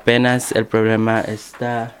porque apenas el problema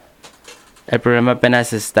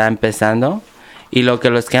apenas está empezando. Y lo que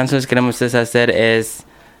los counselors queremos hacer es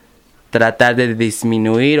tratar de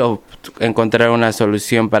disminuir o encontrar una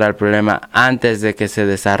solución para el problema antes de que se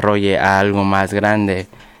desarrolle a algo más grande,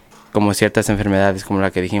 como ciertas enfermedades como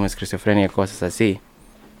la que dijimos, esquizofrenia, cosas así.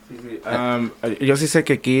 Sí. Yo sí sé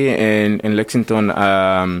que aquí en Lexington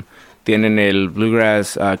tienen el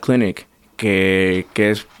Bluegrass Clinic, que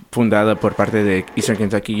es fundada por parte de Eastern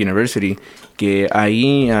Kentucky University, que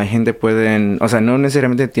ahí la gente pueden, o sea, no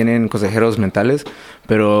necesariamente tienen consejeros mentales,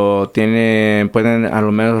 pero pueden a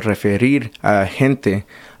lo menos referir a gente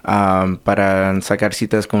para sacar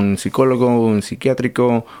citas con un psicólogo, un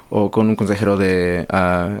psiquiátrico o con un consejero de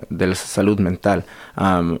la salud mental.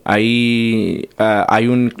 Ahí hay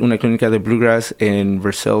una clínica de Bluegrass en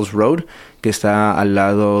Versailles Road que está al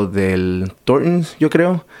lado del Thorntons, yo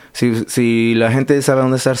creo. Si la gente sabe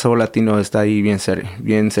dónde está el Sabor Latino, está ahí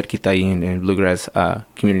bien cerquita ahí en el Bluegrass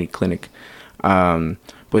Community Clinic.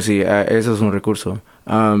 Pues sí, eso es un recurso.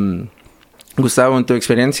 Gustavo, en tu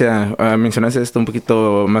experiencia, mencionaste esto un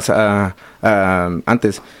poquito más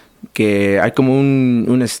antes, que hay como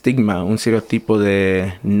un estigma, un estereotipo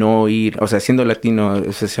de no ir, o sea, siendo latino,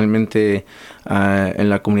 especialmente en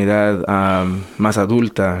la comunidad más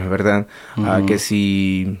adulta, ¿verdad? Que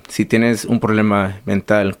si tienes un problema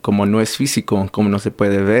mental, como no es físico, como no se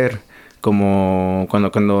puede ver, como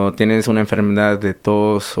cuando tienes una enfermedad de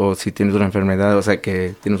tos, o si tienes una enfermedad, o sea,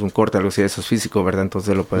 que tienes un corte, algo así, eso es físico, ¿verdad?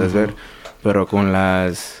 Entonces lo puedes ver, pero con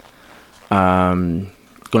la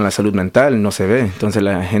salud mental no se ve, entonces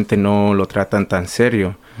la gente no lo tratan tan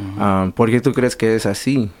serio. ¿Por qué tú crees que es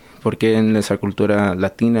así? ¿Por qué en esa cultura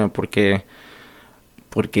latina? ¿Por qué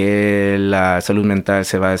la salud mental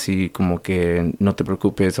se va así como que no te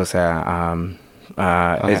preocupes? O sea,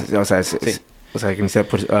 o sea, que necesitas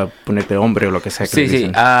ponerte hombre o lo que sea que le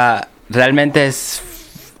dicen. Realmente es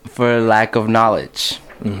for lack of knowledge.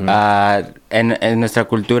 En nuestra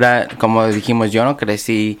cultura, como dijimos, yo no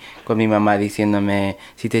crecí con mi mamá diciéndome,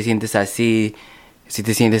 si te sientes así,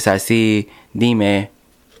 dime,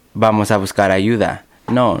 vamos a buscar ayuda.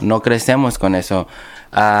 No crecemos con eso.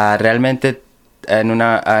 Realmente en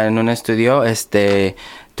un estudio,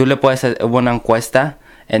 hubo una encuesta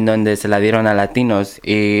en donde se la dieron a latinos,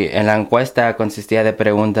 y en la encuesta consistía de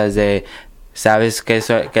preguntas de: ¿sabes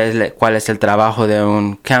cuál es el trabajo de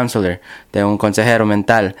un counselor, de un consejero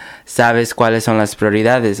mental? ¿Sabes cuáles son las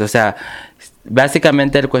prioridades? O sea,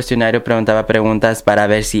 básicamente el cuestionario preguntaba preguntas para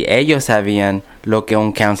ver si ellos sabían lo que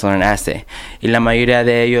un counselor hace. Y la mayoría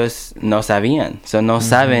de ellos no sabían. No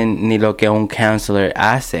saben ni lo que un counselor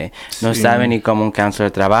hace. No saben ni cómo un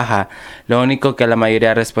counselor trabaja. Lo único que la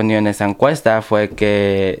mayoría respondió en esa encuesta fue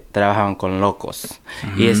que trabajaban con locos.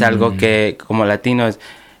 Y es algo que, como latinos,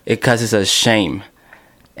 it causes us shame.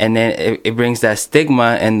 And then it brings that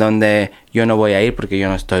stigma en donde yo no voy a ir porque yo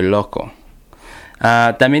no estoy loco.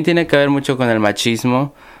 También tiene que ver mucho con el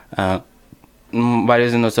machismo.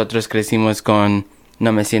 Varios de nosotros crecimos con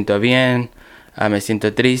no me siento bien, me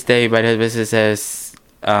siento triste, y varias veces es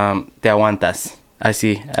te aguantas.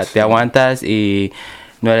 Así, te aguantas y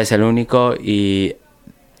no eres el único, y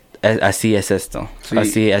así es esto.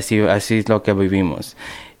 Sí. Así es lo que vivimos.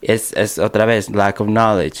 Es otra vez lack of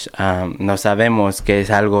knowledge. No sabemos que es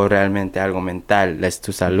realmente algo mental, es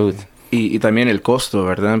tu salud. Y también el costo,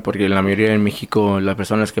 ¿verdad? Porque la mayoría en México, las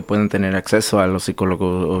personas que pueden tener acceso a los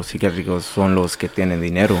psicólogos o psiquiátricos son los que tienen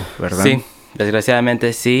dinero, ¿verdad? Sí,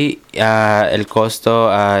 desgraciadamente sí. El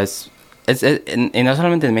costo y no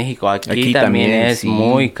solamente en México, aquí también es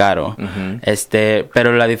muy caro.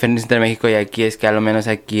 Pero la diferencia entre México y aquí es que a lo menos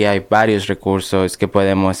aquí hay varios recursos que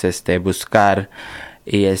podemos buscar,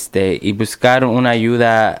 y buscar una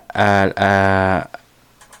ayuda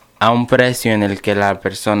a un precio en el que la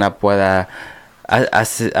persona pueda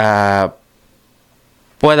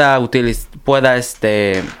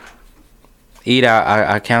ir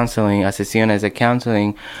a counseling, a sesiones de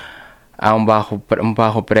counseling a un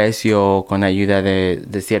bajo precio, con ayuda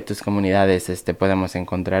de ciertas comunidades. Podemos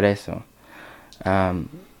encontrar eso.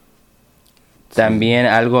 También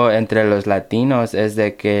algo entre los latinos es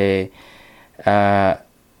de que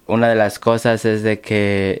una de las cosas es de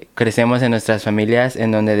que crecemos en nuestras familias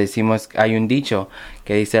en donde decimos, hay un dicho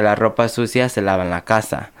que dice: la ropa sucia se lava en la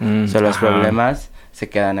casa. Los problemas se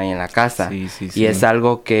quedan ahí en la casa. Y es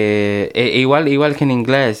algo que igual que en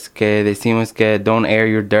inglés, que decimos que don't air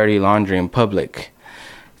your dirty laundry in public.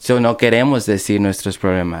 No queremos decir nuestros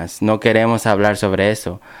problemas, no queremos hablar sobre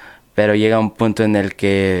eso, pero llega un punto en el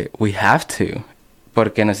que we have to,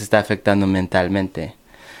 porque nos está afectando mentalmente.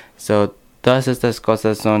 Todas estas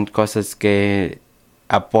cosas son cosas que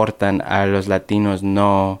aportan a los latinos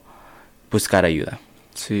no buscar ayuda.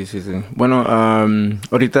 Sí. Bueno,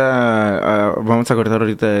 ahorita vamos a cortar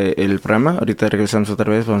el programa. Ahorita regresamos otra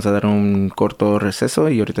vez. Vamos a dar un corto receso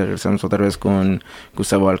y ahorita regresamos otra vez con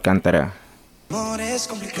Gustavo Alcantara. Amor es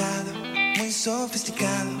complicado, muy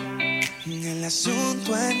sofisticado. El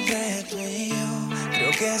asunto entre tú y yo.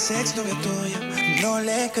 Creo que ese exnovio tuyo no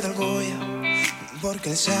le queda orgullo.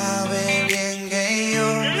 Porque él sabe bien que yo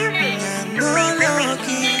ando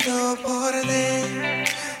loquito por él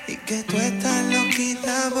y que tú estás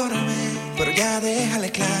loquita por mí. Pero ya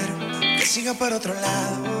déjale claro que siga para otro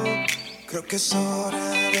lado. Creo que es hora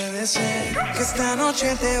de ser que esta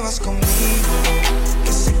noche te vas conmigo,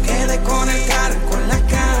 que se quede con el carro, con la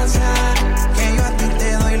casa, que yo a ti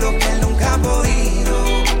te doy lo que él nunca ha podido.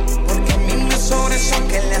 Porque a mí me sobra eso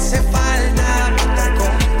que le hace falta para estar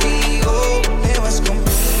contigo. Te vas conmigo,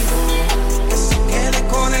 que se quede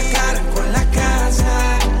con el carro, con la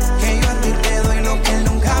casa, que yo a ti te doy lo que él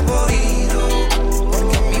nunca ha podido.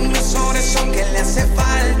 Porque a mí me sobra eso que le hace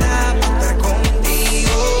falta para estar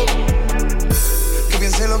contigo. Que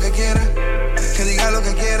piense lo que quiera, que diga lo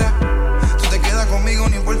que quiera. Tú te quedas conmigo,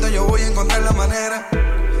 no importa, yo voy a encontrar la manera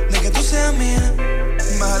de que tú seas mía.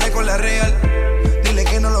 Bájale con la real, dile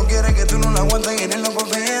que no lo quieres, que tú no lo aguantas y en él no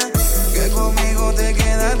confías. Que conmigo te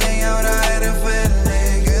quedaste y ahora eres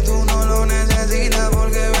feliz, que tú no lo necesitas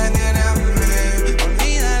porque me tienes a mí.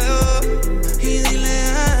 Olvídalo y dile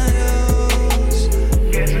adiós.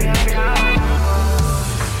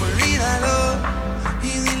 Olvídalo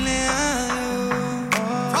y dile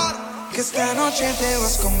adiós. Que esta noche te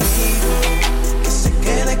vas conmigo, que se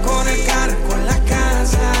quede con el carro, con la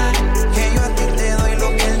casa, que yo a ti te doy lo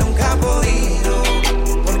que él nunca ha podido.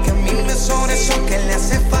 Porque a mí me sobra eso que le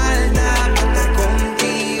hace falta para estar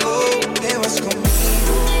contigo. Te vas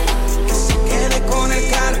conmigo, que se quede con el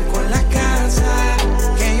carro, con la casa,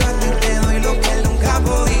 que yo a ti te doy lo que él nunca ha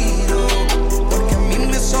podido. Porque a mí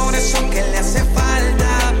me sobra eso que le hace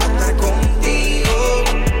falta para estar contigo.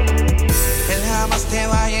 Él jamás te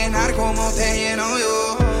va a llenar como te lleno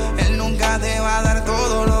yo. Él nunca te va a dar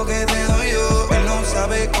todo lo que te doy yo. Él no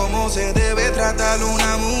sabe cómo se debe tratar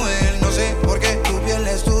una mujer. No sé por qué tú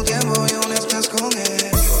pierdes tu tiempo y aún estás con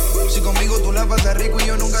él. Si conmigo tú la pasas rico y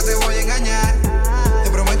yo nunca te voy a engañar. Te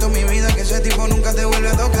prometo mi vida que ese tipo nunca te vuelve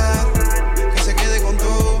a tocar. Que se quede con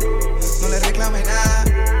todo, no le reclame nada.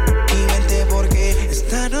 Y vente porque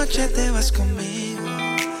esta noche te vas conmigo,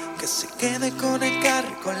 que se quede con el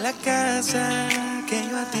carro, con la casa, que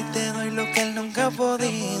yo a ti te doy lo que él nunca ha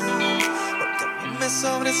podido. Porque a mí me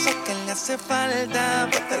sobra eso que le hace falta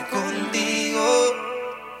para estar contigo.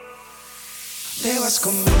 Te vas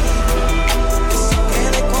conmigo, que se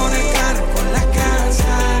quede con el carro, con la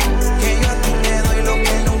casa, que yo a ti te doy lo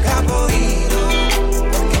que él nunca ha podido.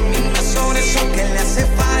 Porque a mí me sobra eso que le hace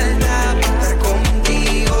falta para estar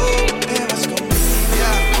contigo. Te vas conmigo.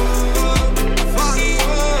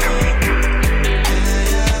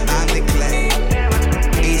 Andy Clay,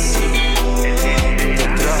 Easy,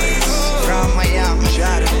 Detroit, from Miami,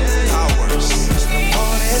 Shadow Towers. Nuestro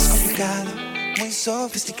amor es complicado, muy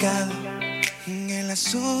sofisticado. El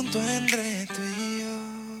asunto entre tú y yo.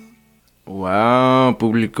 Wow,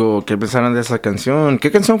 público, ¿qué pensaron de esa canción?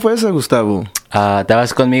 ¿Qué canción fue esa, Gustavo? Te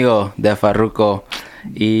vas conmigo, de Farruko.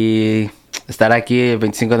 Y estar aquí el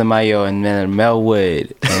 25 de mayo en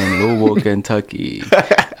Melwood, en Louisville, Kentucky.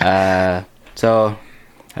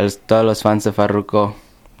 Todos los fans de Farruko,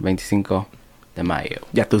 25 de mayo.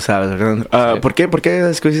 Ya tú sabes, ¿verdad? Sí. ¿Por qué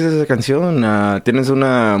escogiste esa canción? ¿Tienes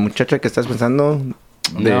una muchacha que estás pensando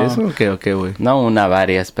de No. eso? ¿O qué, güey? No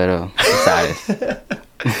varias, pero tú sabes.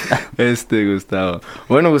 Gustavo.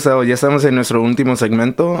 Bueno, Gustavo, ya estamos en nuestro último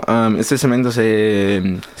segmento. Este segmento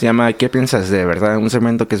se llama ¿Qué piensas de? ¿Verdad? Un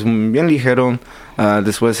segmento que es bien ligero.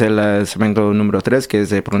 Después el segmento número 3, que es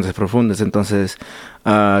de preguntas profundas. Entonces,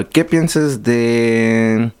 ¿qué piensas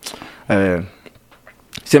de...? A ver,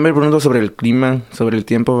 siempre pregunto sobre el clima, sobre el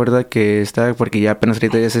tiempo, ¿verdad? Que está, porque ya apenas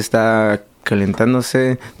ahorita ya se está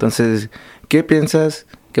calentándose. Entonces, ¿qué piensas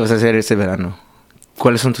que vas a hacer este verano?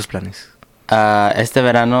 ¿Cuáles son tus planes? Este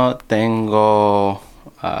verano tengo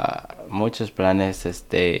muchos planes.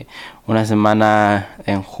 Una semana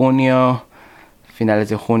en junio, finales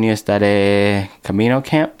de junio estaré Camino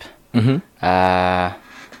Camp. Uh-huh.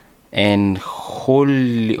 En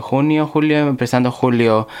julio, empezando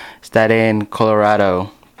julio, estaré en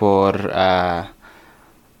Colorado por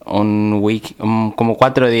un week, como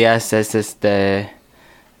 4 días. Es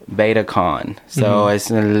BetaCon. So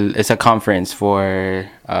it's a conference for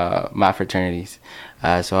my fraternities.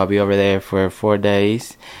 So I'll be over there for 4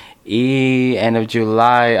 days. Y end of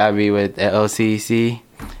July I'll be with LCC.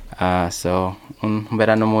 So un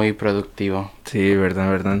verano muy productivo. Sí,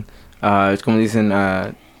 verdad. Es como dicen,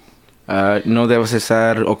 no debes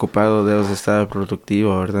estar ocupado, debes estar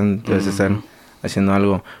productivo, ¿verdad? Debes estar haciendo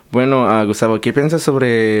algo. Bueno, Gustavo, ¿qué piensas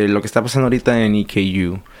sobre lo que está pasando ahorita en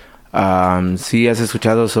EKU? ¿Sí has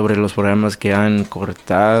escuchado sobre los programas que han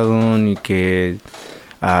cortado y que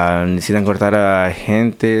necesitan cortar a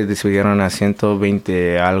gente, despidieron a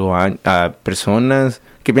 120 algo personas.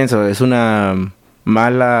 ¿Qué pienso? ¿Es una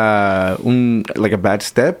mala, like a bad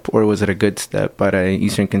step, or was it a good step para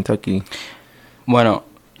Eastern Kentucky? Bueno,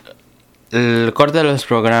 el corte de los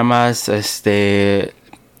programas,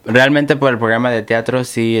 realmente por el programa de teatro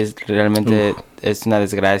sí es realmente es una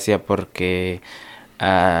desgracia porque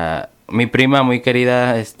mi prima muy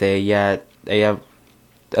querida, ella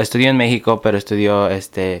estudió en México, pero estudió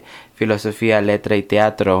filosofía, letra y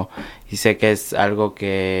teatro, y sé que es algo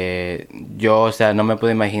que yo, o sea, no me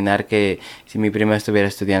puedo imaginar que si mi prima estuviera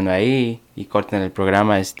estudiando ahí y corten el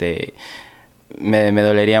programa, me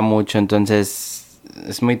dolería mucho. Entonces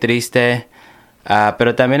es muy triste.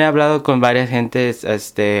 Pero también he hablado con varias gentes,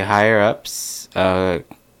 higher ups,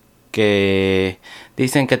 que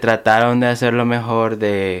dicen que trataron de hacer lo mejor,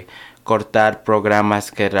 de cortar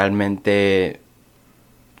programas que realmente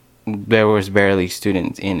there was barely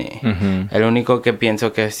students in it. Uh-huh. El único que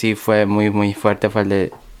pienso que sí fue muy muy fuerte fue el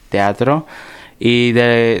de teatro, y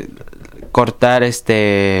de cortar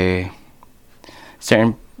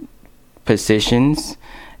certain positions,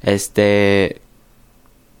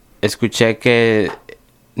 escuché que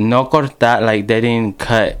no cortar, like they didn't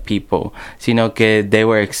cut people, sino que they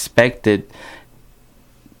were expected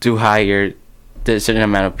to hire a certain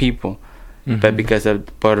amount of people, but because of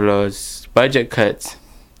por los budget cuts,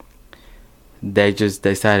 they just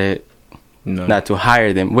decided not to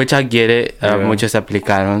hire them, which I get it. Muchos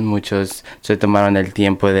aplicaron, muchos se tomaron el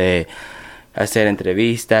tiempo de hacer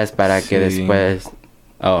entrevistas para que después,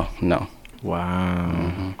 no. Wow.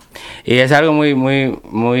 Uh-huh. Y es algo muy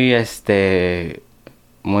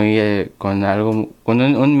con algo, con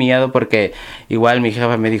un miedo, porque igual mi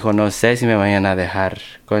jefa me dijo, no sé si me vayan a dejar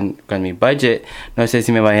con mi budget, no sé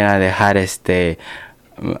si me vayan a dejar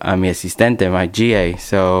a mi asistente, my GA,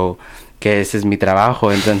 so que ese es mi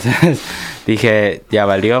trabajo. Entonces dije, ya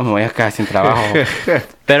valió, me voy a quedar sin trabajo.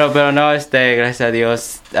 pero no, gracias a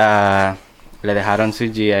Dios le dejaron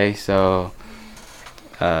su GA, so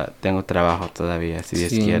tengo trabajo todavía, si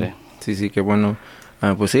Dios quiere. Sí, qué bueno.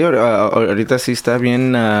 Pues sí, ahorita sí está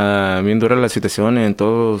bien dura la situación en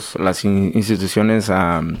todas las instituciones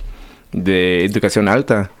de educación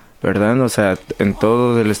alta, ¿verdad? O sea, en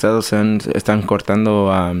todo el estado están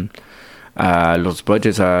cortando a los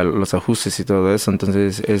budgets, a los ajustes y todo eso.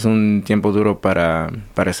 Entonces es un tiempo duro para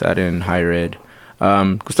estar en higher ed.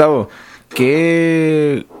 Gustavo,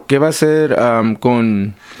 ¿qué va a hacer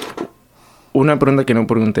con... Una pregunta que no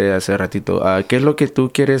pregunté hace ratito. ¿Qué es lo que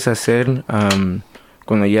tú quieres hacer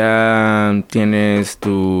cuando ya tienes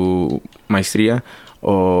tu maestría?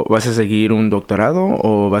 ¿O vas a seguir un doctorado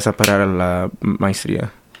o vas a parar a la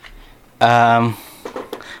maestría?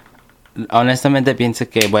 Honestamente pienso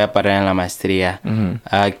que voy a parar en la maestría. Uh-huh.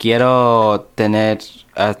 Quiero tener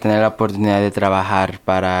la oportunidad de trabajar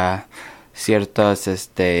para ciertas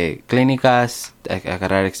clínicas,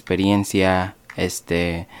 agarrar experiencia,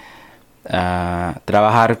 empezar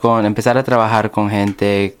a trabajar con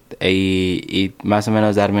gente y más o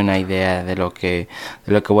menos darme una idea de lo que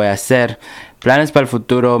voy a hacer. Planes para el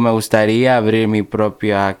futuro: me gustaría abrir mi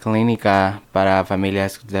propia clínica para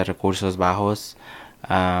familias de recursos bajos,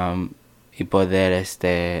 y poder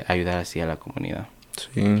ayudar así a la comunidad.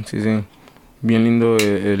 Sí. Bien lindo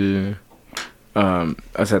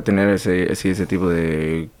o sea, tener ese tipo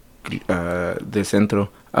de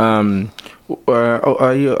centro.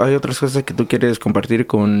 ¿Hay otras cosas que tú quieres compartir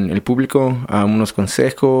con el público? ¿Unos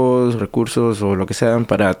consejos, recursos o lo que sea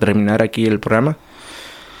para terminar aquí el programa?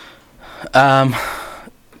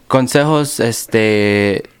 Consejos,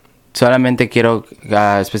 solamente quiero,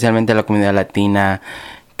 especialmente a la comunidad latina,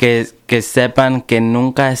 que sepan que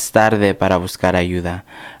nunca es tarde para buscar ayuda.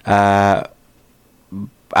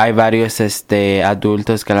 Hay varios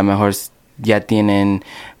adultos que a lo mejor ya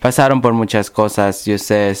pasaron por muchas cosas. Yo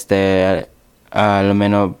sé, a lo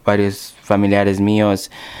menos varios familiares míos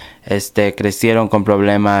crecieron con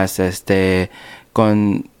problemas,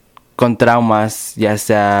 con traumas, ya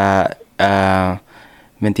sea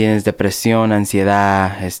 ¿me entiendes? Depresión,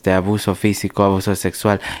 ansiedad, abuso físico, abuso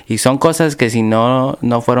sexual, y son cosas que si no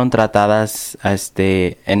fueron tratadas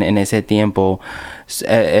en ese tiempo,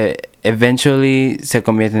 eventually se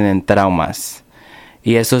convierten en traumas.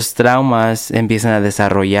 Y esos traumas empiezan a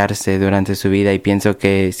desarrollarse durante su vida, y pienso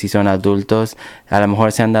que si son adultos, a lo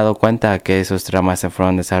mejor se han dado cuenta que esos traumas se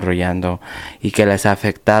fueron desarrollando y que les ha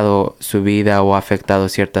afectado su vida o ha afectado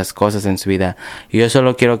ciertas cosas en su vida. Y yo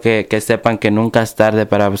solo quiero que sepan que nunca es tarde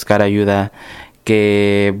para buscar ayuda,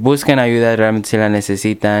 que busquen ayuda realmente si la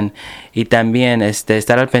necesitan, y también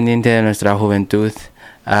estar al pendiente de nuestra juventud.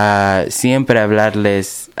 siempre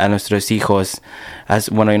hablarles a nuestros hijos,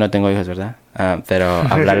 bueno, yo no tengo hijos, ¿verdad? Pero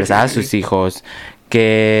hablarles a sus hijos,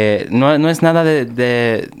 que no es nada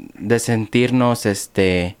de sentirnos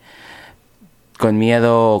con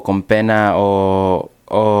miedo o con pena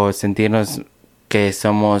o sentirnos que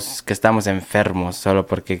estamos enfermos solo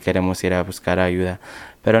porque queremos ir a buscar ayuda.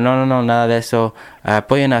 Pero no, nada de eso.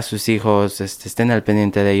 Apoyen a sus hijos, estén al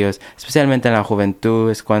pendiente de ellos, especialmente en la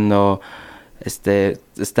juventud. Es cuando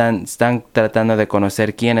están tratando de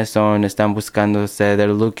conocer quiénes son, están buscándose,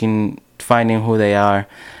 finding who they are.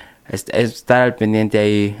 Estar al pendiente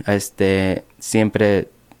ahí, siempre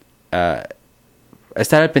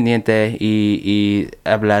estar al pendiente y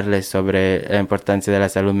hablarles sobre la importancia de la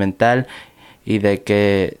salud mental y de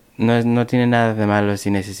que no tiene nada de malo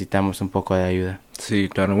si necesitamos un poco de ayuda. Sí,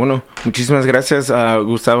 claro. Bueno, muchísimas gracias a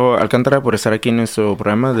Gustavo Alcantara por estar aquí en nuestro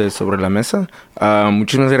programa de Sobre la Mesa.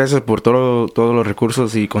 Muchísimas gracias por todos los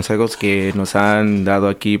recursos y consejos que nos han dado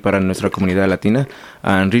aquí para nuestra comunidad latina.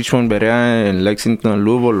 En Richmond, Berea, en Lexington,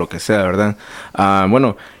 Louisville, lo que sea, ¿verdad?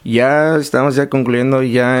 Bueno, ya estamos concluyendo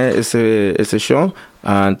ese show.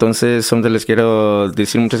 Entonces, solamente les quiero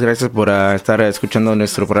decir muchas gracias por estar escuchando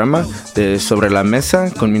nuestro programa de Sobre la Mesa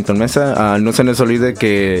con Milton Meza. No se les olvide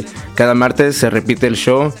que cada martes se repite el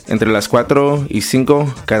show entre las 4 y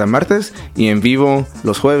 5 cada martes y en vivo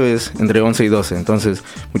los jueves entre 11 y 12. Entonces,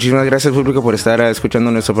 muchísimas gracias público por estar escuchando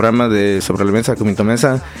nuestro programa de Sobre la Mesa con Milton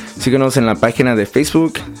Meza. Síguenos en la página de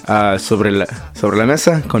Facebook sobre la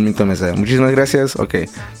Mesa con Milton Meza. Muchísimas gracias. Ok,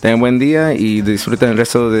 tengan buen día y disfruten el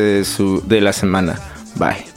resto de la semana. Bye.